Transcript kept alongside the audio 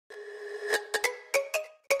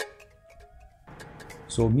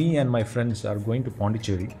So me and my friends are going to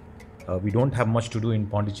Pondicherry. We don't have much to do in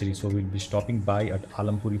Pondicherry, so we'll be stopping by at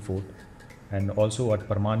Alamparai Fort and also at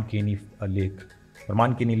Parmankeni Lake.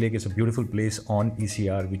 Parmankeni Lake is a beautiful place on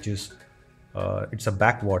ECR, which is it's a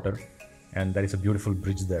backwater, and there is a beautiful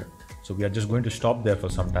bridge there. So we are just going to stop there for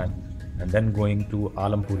some time and then going to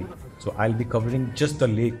Alamparai. So I'll be covering just the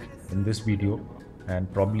lake in this video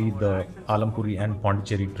and probably the Alamparai and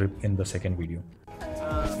Pondicherry trip in the second video.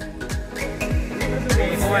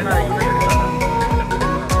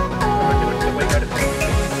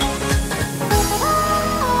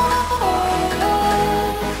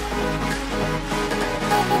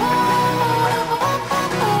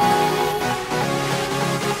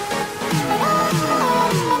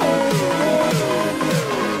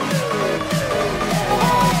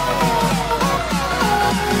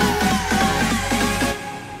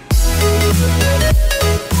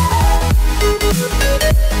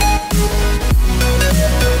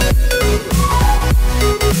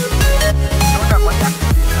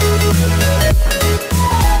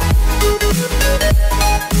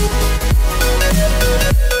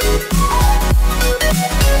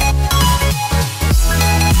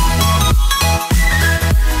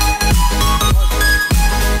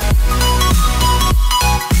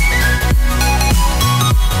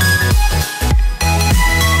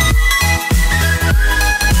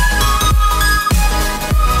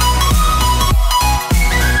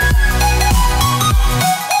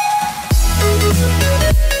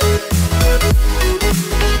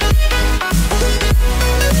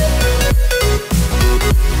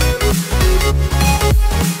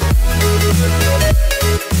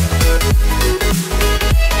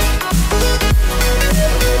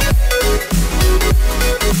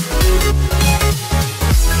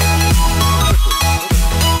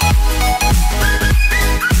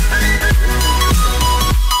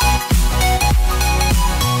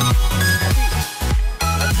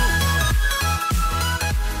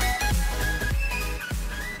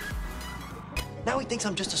 Now he thinks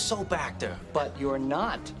I'm just a soap actor. But you're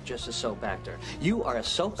not just a soap actor. You are a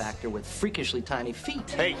soap actor with freakishly tiny feet.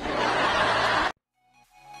 Hey.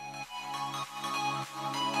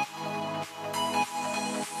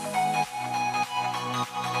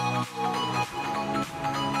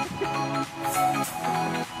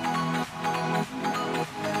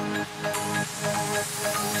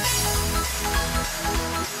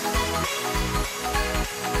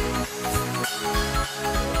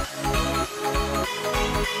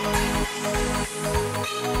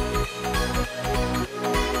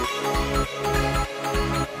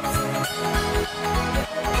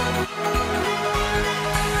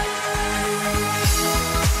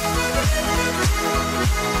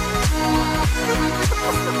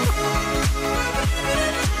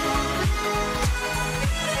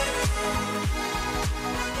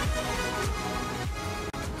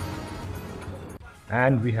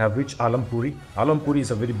 And we have reached Alamparai. Alamparai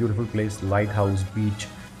is a very beautiful place, lighthouse, beach.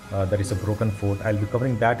 There is a broken fort. I'll be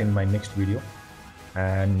covering that in my next video.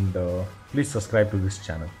 And please subscribe to this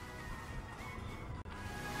channel.